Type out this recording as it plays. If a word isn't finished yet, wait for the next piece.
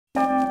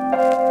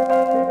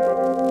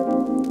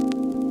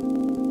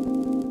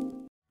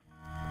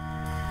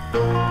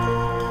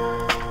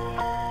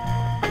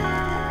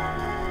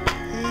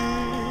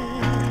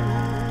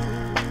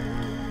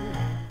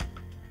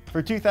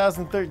For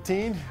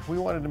 2013, we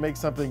wanted to make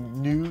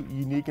something new,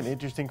 unique, and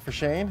interesting for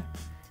Shane.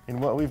 And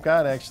what we've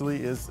got actually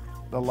is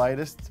the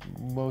lightest,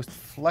 most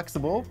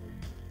flexible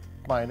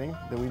binding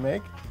that we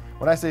make.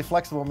 When I say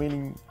flexible,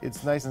 meaning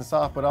it's nice and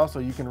soft, but also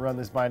you can run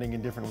this binding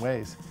in different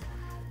ways.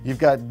 You've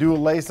got dual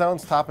lay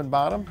zones, top and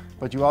bottom,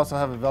 but you also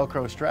have a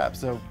Velcro strap.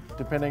 So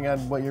depending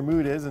on what your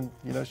mood is, and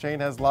you know, Shane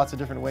has lots of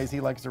different ways he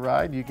likes to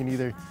ride. You can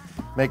either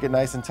make it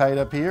nice and tight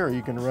up here, or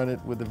you can run it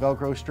with the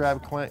Velcro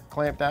strap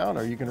clamped down,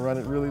 or you can run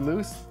it really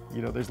loose.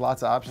 You know, there's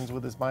lots of options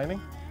with this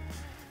binding.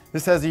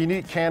 This has a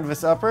unique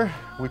canvas upper,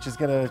 which is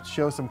gonna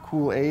show some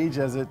cool age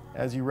as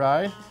you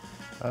ride,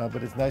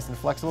 but it's nice and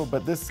flexible.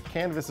 But this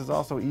canvas is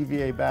also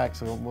EVA back,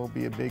 so it won't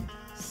be a big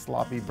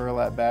sloppy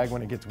burlap bag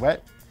when it gets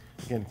wet.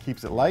 Again,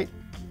 keeps it light.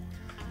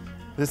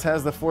 This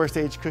has the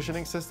 4-stage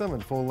cushioning system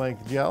and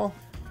full-length gel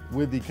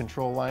with the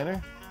control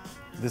liner.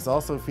 This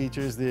also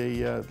features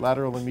the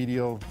lateral and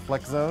medial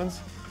flex zones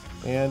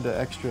and an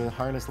extra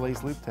harness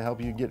lace loop to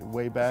help you get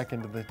way back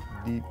into the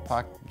deep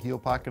heel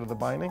pocket of the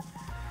binding.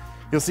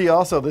 You'll see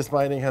also this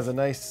binding has a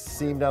nice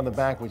seam down the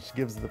back, which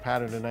gives the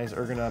pattern a nice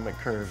ergonomic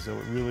curve, so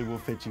it really will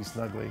fit you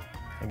snugly.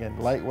 Again,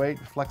 lightweight,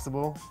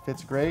 flexible,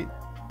 fits great,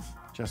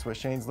 just what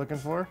Shane's looking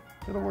for.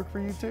 It'll work for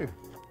you too.